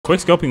Quick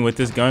scoping with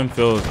this gun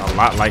feels a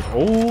lot like,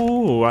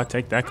 oh, I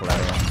take that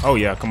collateral. Oh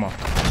yeah, come on.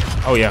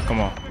 Oh yeah, come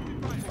on.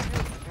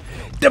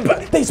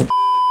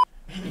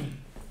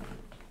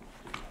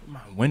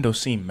 My window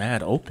seem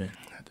mad open.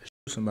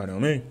 Somebody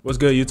on me. What's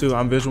good, YouTube?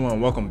 I'm Visual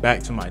and welcome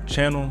back to my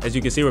channel. As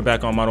you can see, we're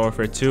back on Modern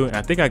Warfare 2, and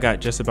I think I got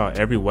just about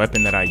every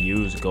weapon that I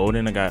use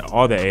golden. I got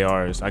all the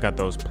ARs. I got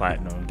those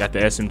platinum. Got the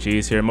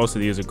SMGs here. Most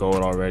of these are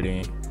gold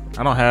already.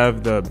 I don't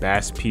have the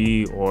Bass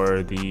P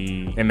or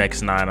the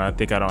MX9. I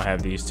think I don't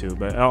have these two,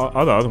 but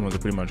all the other ones are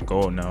pretty much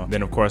gold now.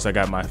 Then of course I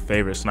got my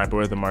favorite sniper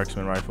with the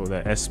marksman rifle,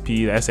 the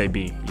SP, the SAB.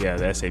 Yeah,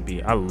 the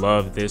SAB. I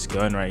love this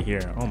gun right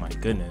here. Oh my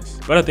goodness.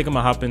 But I think I'm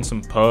gonna hop in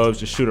some pubs,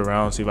 just shoot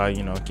around, see if I,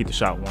 keep the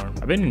shot warm.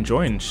 I've been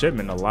enjoying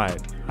shipment a lot.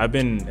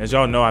 As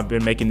y'all know, I've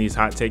been making these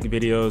hot take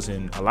videos,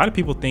 and a lot of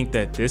people think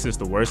that this is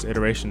the worst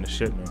iteration of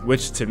shipment,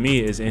 which to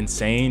me is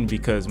insane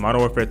because Modern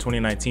Warfare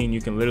 2019,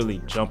 you can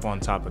literally jump on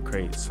top of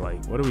crates.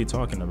 Like, what are we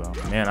talking about?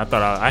 Man,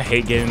 I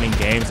hate getting in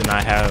games and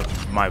I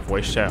have my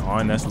voice chat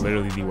on. That's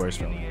literally the worst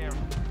for me.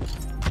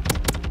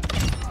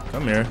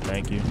 Come here.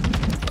 Thank you.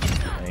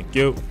 Thank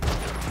you.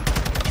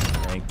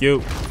 Thank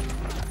you.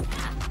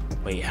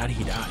 Wait, how did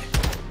he die?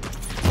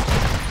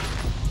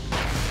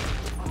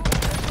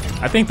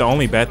 I think the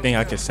only bad thing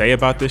I could say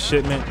about this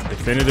shipment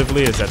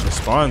definitively is that the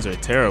spawns are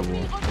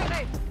terrible.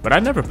 But I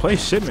never play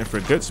shipment for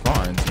good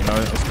spawns.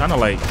 It's kind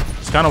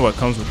of what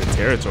comes with the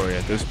territory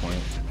at this point.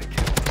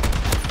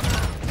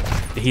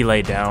 He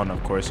laid down,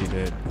 of course he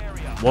did.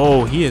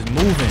 Whoa, he is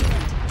moving.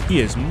 He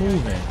is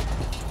moving.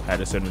 Had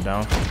to sit him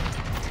down.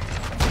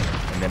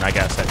 And then I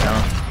got set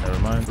down. Never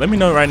mind. Let me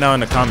know right now in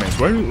the comments,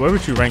 where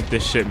would you rank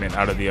this shipment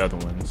out of the other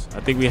ones?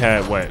 I think we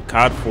had, what,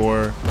 COD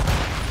 4.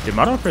 Did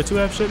Modern Warfare 2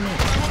 have shipment?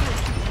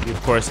 We,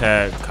 of course,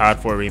 had COD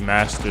 4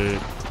 Remastered,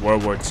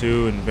 World War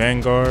II, and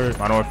Vanguard,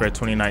 Modern Warfare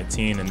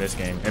 2019 in this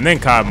game. And then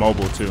COD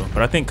Mobile, too.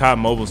 But I think COD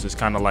Mobile's is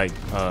kind of like,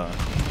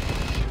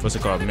 what's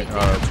it called,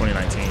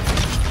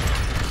 2019.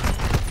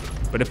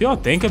 But if y'all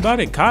think about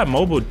it, COD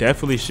Mobile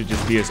definitely should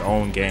just be its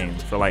own game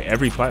for like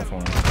every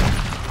platform.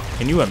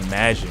 Can you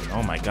imagine?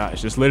 Oh my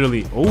gosh, just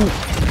literally, oh,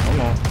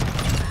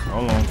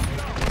 hold on.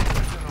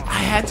 I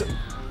had to.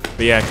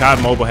 But yeah,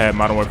 COD Mobile had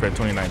Modern Warfare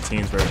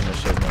 2019's version of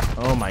shipment.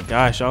 Oh my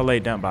gosh, y'all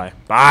laid down. Bye.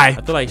 I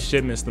feel like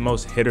shipment's the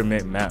most hit or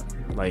miss map.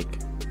 Like,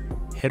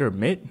 hit or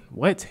miss?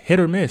 What? Hit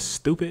or miss,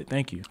 stupid.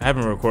 Thank you. I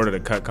haven't recorded a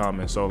cut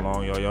comment in so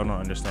long, y'all don't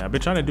understand. I've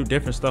been trying to do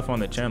different stuff on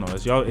the channel.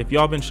 If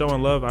y'all been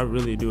showing love, I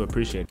really do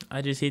appreciate it.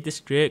 I just hit the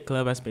strip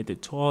club. I spent the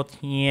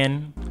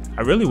 1210.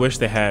 I really wish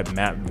they had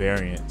map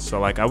variants. So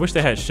like, I wish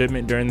they had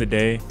shipment during the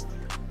day.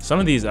 Some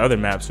of these other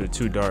maps are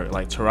too dark.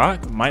 Like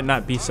Tarak might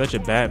not be such a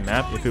bad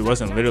map if it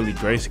wasn't literally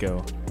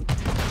grayscale.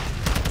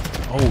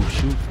 Oh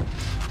shoot.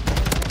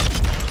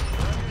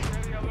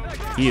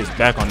 He is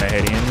back on that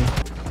heady enemy.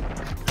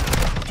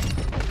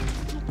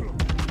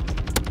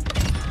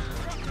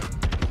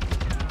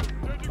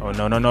 Oh,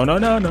 no. No,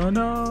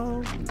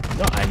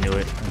 I knew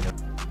it.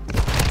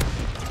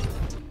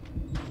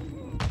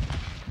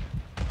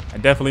 I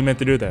definitely meant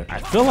to do that. I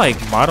feel like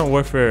Modern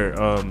Warfare,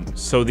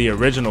 so the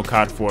original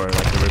COD 4, like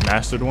the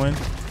remastered one,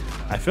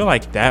 I feel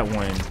like that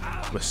one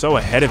was so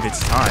ahead of its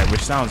time,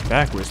 which sounds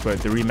backwards, but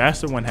the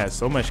remastered one had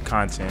so much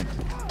content.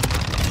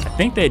 I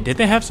think did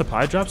they have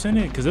supply drops in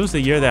it? Because it was the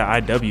year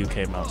that IW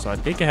came out, so I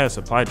think it had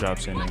supply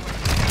drops in it.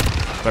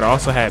 But it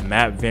also had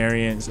map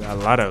variants, a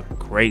lot of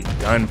great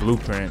gun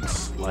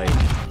blueprints. Like,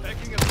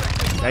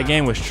 that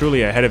game was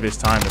truly ahead of its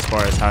time as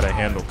far as how to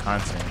handle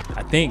content.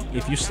 I think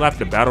if you slapped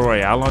the Battle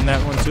Royale on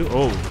that one too,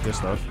 oh, good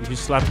stuff. If you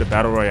slapped the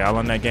Battle Royale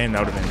on that game,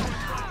 that would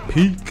have been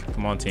peak.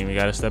 Come on, team, you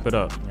gotta step it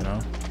up,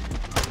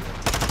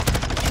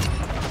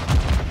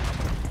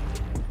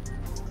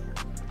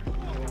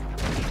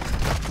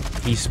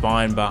 He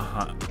spawned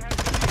behind,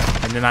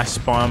 and then I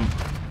spawned.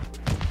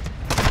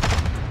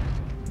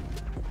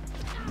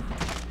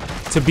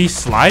 To be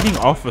sliding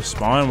off a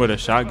spawn with a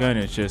shotgun,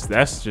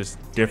 that's just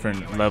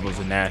different levels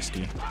of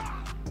nasty.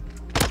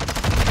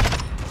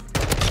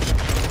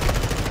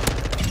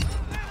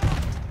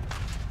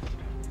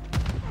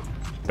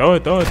 Throw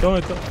it.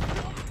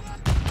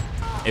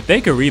 If they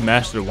could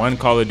remaster one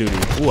Call of Duty,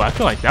 ooh, I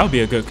feel like that would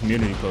be a good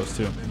community post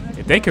too.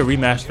 If they could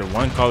remaster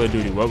one Call of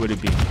Duty, what would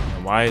it be?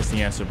 And why is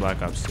the answer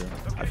Black Ops 2?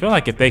 I feel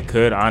like if they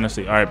could,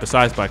 honestly, all right,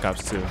 besides Black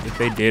Ops 2, if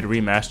they did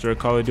remaster a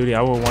Call of Duty,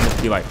 I would want it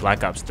to be like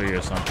Black Ops 3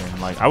 or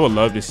something. Like, I would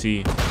love to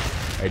see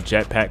a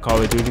jetpack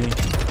Call of Duty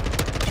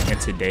in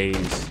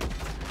today's,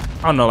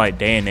 I don't know, like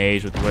day and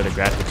age with where the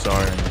graphics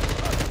are and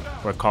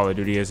where Call of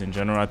Duty is in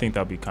general. I think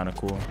that'd be kind of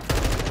cool.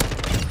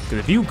 Because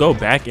if you go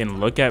back and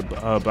look at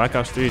Black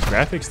Ops 3's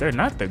graphics, they're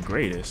not the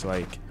greatest.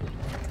 Like,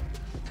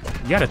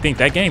 you gotta think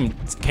that game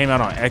came out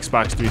on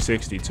Xbox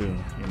 360 too,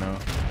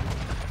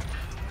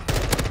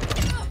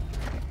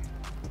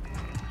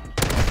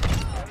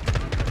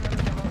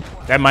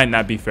 That might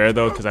not be fair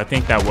though, because I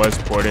think that was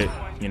ported,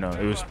 it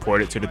was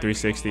ported to the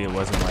 360. It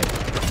wasn't like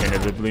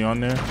definitively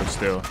on there, but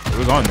still, it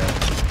was on there.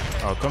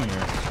 Oh, come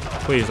here.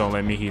 Please don't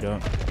let me heat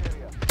up.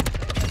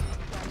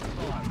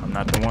 I'm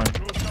not the one.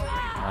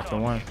 Not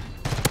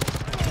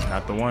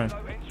the one.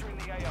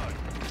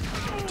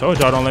 told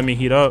y'all don't let me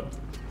heat up.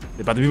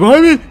 They're about to be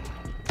behind me.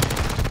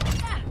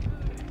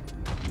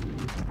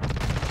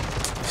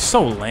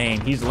 So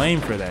lame. He's lame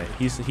for that.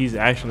 He's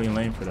actually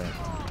lame for that.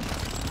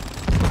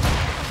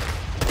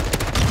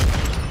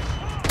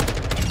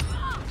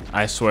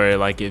 I swear,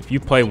 like, if you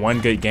play one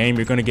good game,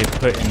 you're gonna get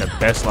put in the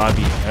best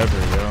lobby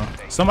ever, yo.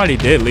 Somebody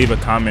did leave a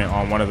comment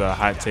on one of the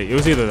hot take. It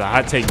was either the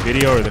hot take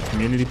video or the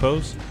community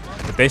post.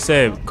 But they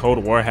said Cold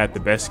War had the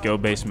best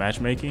skill-based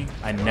matchmaking.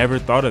 I never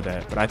thought of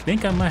that, but I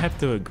think I might have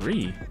to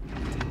agree.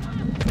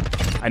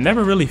 I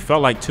never really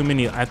felt like too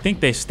many. I think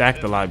they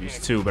stacked the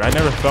lobbies too, but I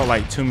never felt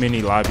like too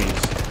many lobbies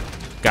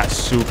got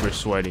super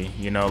sweaty.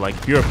 You know, like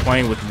if you're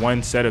playing with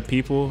one set of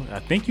people, I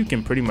think you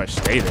can pretty much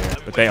stay there.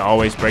 But they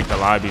always break the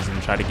lobbies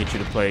and try to get you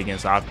to play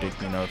against Optic,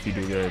 you know, if you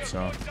do good.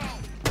 So,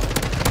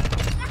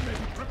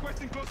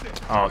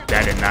 oh,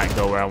 that did not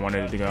go where I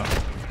wanted it to go.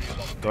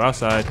 Go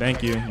outside.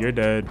 Thank you. You're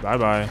dead.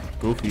 Bye-bye.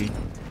 Goofy.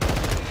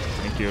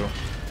 Thank you.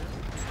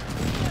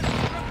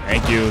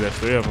 Thank you. There's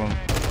 3 of them.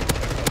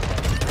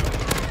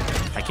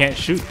 I can't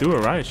shoot through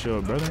a riot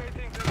shield, brother.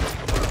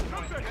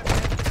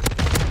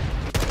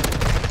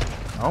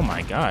 Oh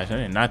my gosh, I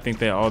did not think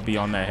they'd all be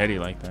on that heady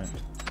like that.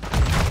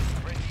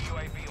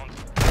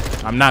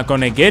 I'm not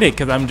gonna get it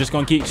because I'm just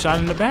gonna keep shot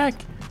in the back.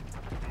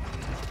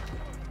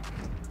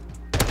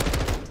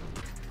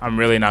 I'm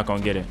really not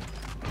gonna get it.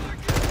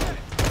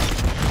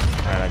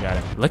 Alright, I got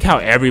it. Look how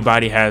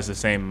everybody has the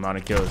same amount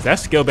of kills.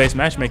 That's skill-based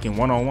matchmaking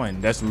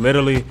 1-on-1. That's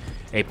literally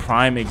a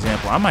prime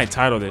example. I might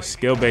title this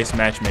skill-based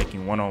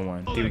matchmaking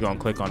 1-on-1. People gonna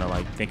click on it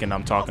like thinking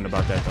I'm talking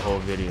about that the whole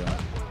video.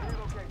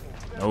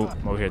 Nope,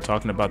 I'm over here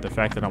talking about the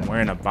fact that I'm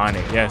wearing a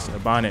bonnet. Yes, a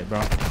bonnet, bro.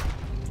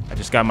 I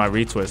just got my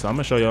retwist. So I'm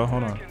gonna show y'all.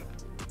 Hold on.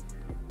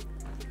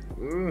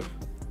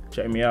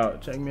 Check me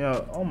out. Check me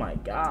out. Oh my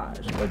gosh,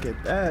 look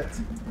at that.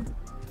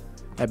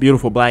 That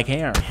beautiful black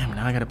hair. Damn,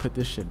 now I gotta put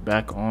this shit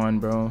back on,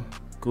 bro.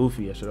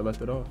 Goofy. I should have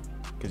left it off.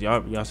 Cause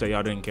y'all said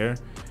y'all didn't care.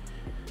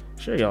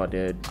 Sure y'all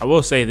did. I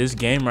will say this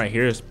game right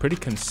here is pretty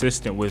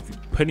consistent with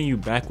putting you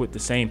back with the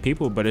same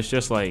people, but it's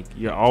just like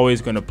you're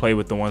always going to play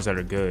with the ones that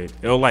are good.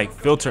 It'll like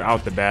filter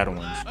out the bad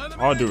ones.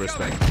 All due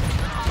respect.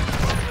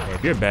 Hey,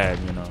 if you're bad,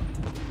 you know.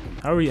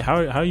 How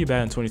are you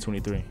bad in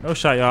 2023? No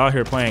shot y'all out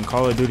here playing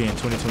Call of Duty in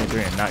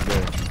 2023 and not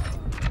good.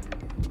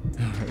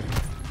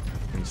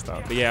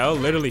 Stop. But yeah, it'll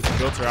literally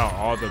filter out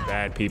all the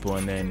bad people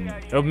and then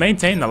it'll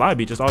maintain the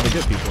lobby, just all the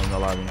good people in the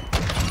lobby.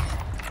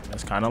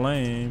 That's kind of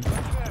lame.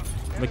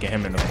 Look at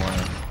him in the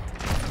corner.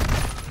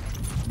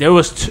 There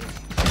was two.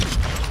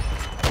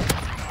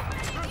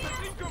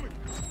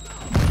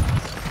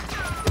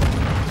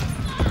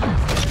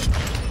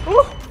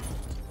 Ooh.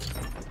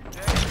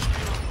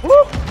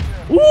 Ooh.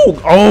 Ooh.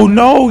 Oh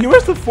no,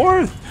 where's the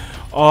 4th?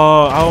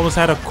 Oh, I almost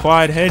had a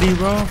quad heady,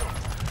 bro.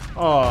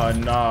 Oh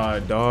nah,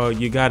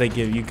 dog. You gotta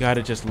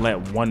just let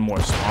one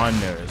more spawn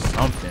there or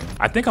something.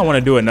 I think I want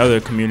to do another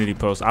community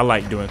post. I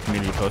like doing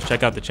community posts.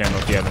 Check out the channel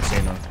if you haven't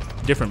seen them.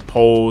 Different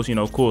polls, you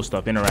know, cool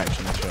stuff,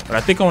 interaction and shit. But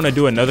I think I want to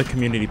do another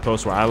community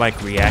post where I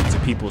like react to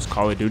people's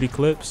Call of Duty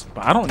clips.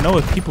 But I don't know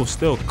if people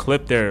still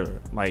clip their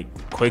like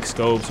quick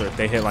scopes or if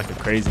they hit like a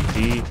crazy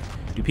feed.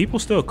 Do people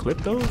still clip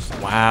those?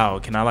 Wow,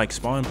 can I like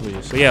spawn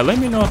please? So yeah, let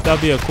me know if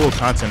that'd be a cool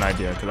content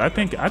idea because I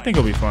think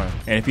it'll be fun.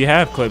 And if you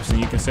have clips, then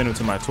you can send them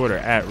to my Twitter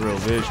at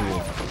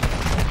 @RealVisual.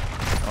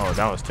 Oh,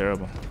 that was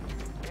terrible.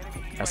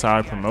 That's how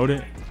I promote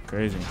it.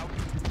 Crazy.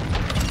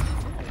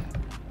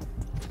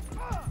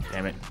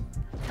 Damn it.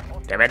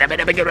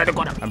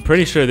 I'm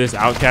pretty sure this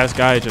outcast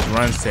guy just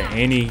runs to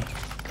any,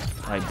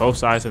 like both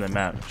sides of the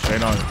map,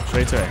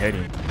 straight to a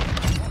heady.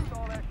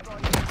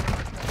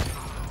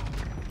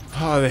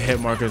 Oh, the hit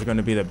marker is going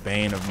to be the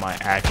bane of my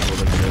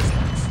actual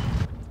existence.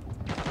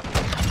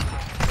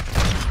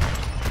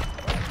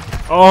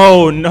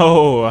 Oh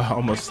no! I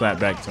almost slapped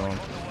back to him.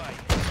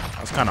 That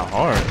was kind of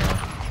hard, man.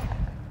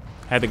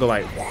 Had to go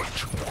like,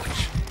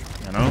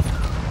 you know?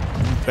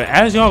 But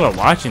as y'all are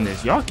watching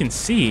this, y'all can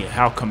see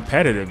how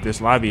competitive this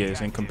lobby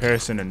is in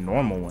comparison to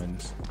normal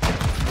ones.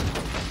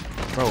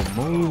 Bro,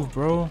 move,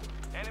 bro.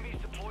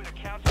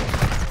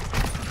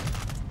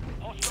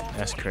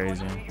 That's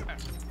crazy.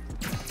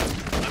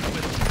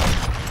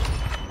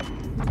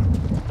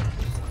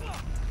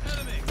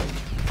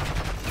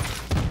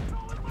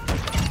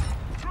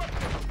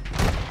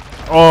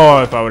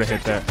 Oh, if I would have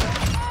hit that.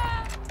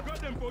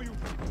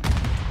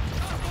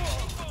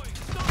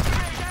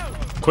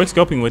 Quick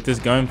scoping with this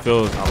gun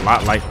feels a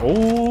lot like,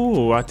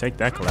 oh, I take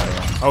that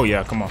collateral. Oh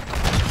yeah, come on.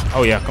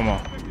 Oh yeah, come on.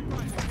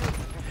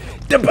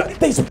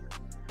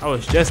 I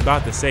was just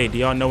about to say, do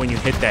y'all know when you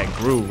hit that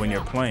groove when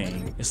you're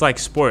playing? It's like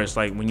sports,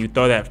 like when you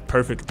throw that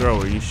perfect throw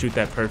or you shoot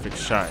that perfect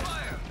shot.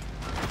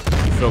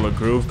 You feel a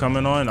groove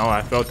coming on? Oh,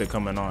 I felt it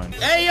coming on.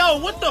 Hey yo,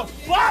 what the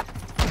fuck?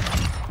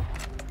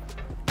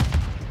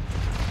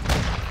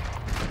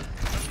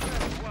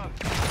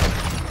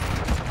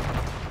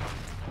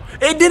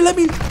 It didn't let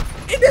me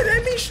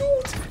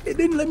shoot. It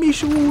didn't let me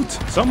shoot.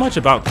 So much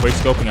about quick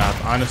scoping, I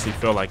honestly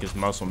feel like it's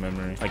muscle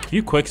memory. Like if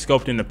you quick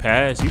scoped in the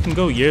past, you can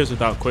go years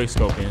without quick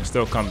scoping and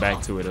still come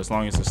back to it as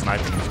long as the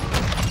sniping is good.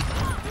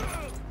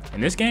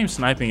 And this game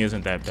sniping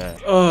isn't that bad.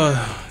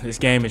 This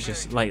game is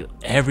just like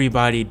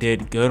everybody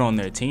did good on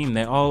their team.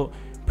 They all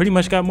pretty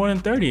much got more than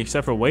 30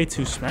 except for way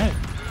too smack.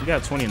 You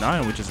got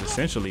 29, which is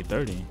essentially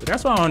 30. But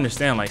that's what I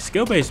understand, like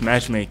skill-based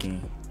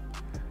matchmaking.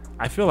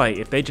 I feel like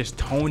if they just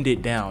toned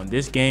it down,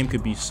 this game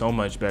could be so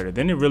much better.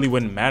 Then it really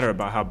wouldn't matter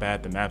about how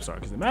bad the maps are,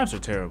 because the maps are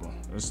terrible.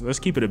 Let's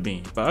keep it a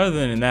bean. But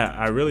other than that,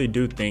 I really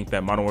do think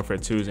that Modern Warfare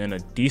 2 is in a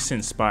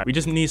decent spot. We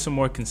just need some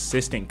more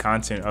consistent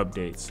content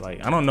updates.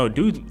 Like, I don't know,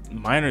 do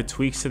minor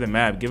tweaks to the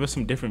map. Give us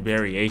some different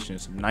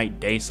variations, some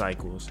night-day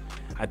cycles.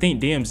 I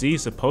think DMZ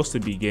is supposed to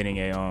be getting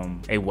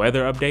a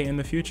weather update in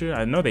the future.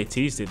 I know they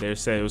teased it. They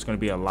said it was going to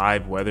be a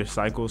live weather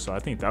cycle, so I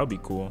think that would be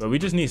cool. But we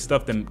just need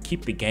stuff to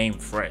keep the game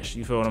fresh.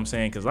 You feel what I'm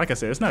saying? Because like I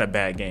said, it's not a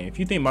bad game. If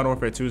you think Modern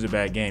Warfare 2 is a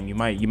bad game, you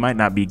might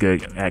not be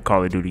good at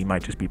Call of Duty. You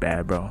might just be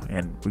bad, bro.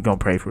 And we're going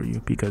to pray for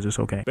you because it's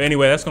okay. But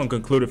anyway, that's going to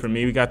conclude it for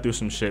me. We got through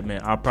some shit,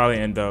 man. I'll probably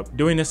end up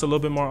doing this a little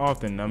bit more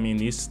often. I mean,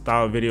 these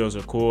style videos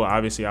are cool.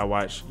 Obviously, I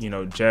watch, you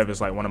know, Jev is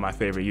like one of my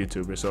favorite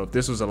YouTubers. So if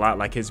this was a lot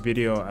like his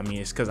video, I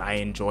mean, it's because I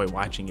enjoy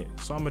watching it.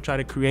 So I'm going to try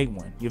to create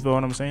one. You feel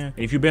what I'm saying?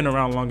 If you've been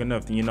around long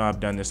enough, then you know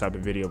I've done this type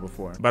of video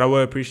before. But I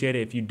would appreciate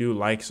it if you do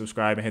like,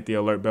 subscribe, and hit the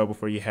alert bell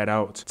before you head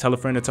out. Tell a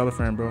friend to tell a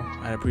friend, bro.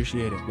 I'd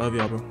appreciate it. Love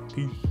y'all, bro.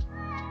 Peace.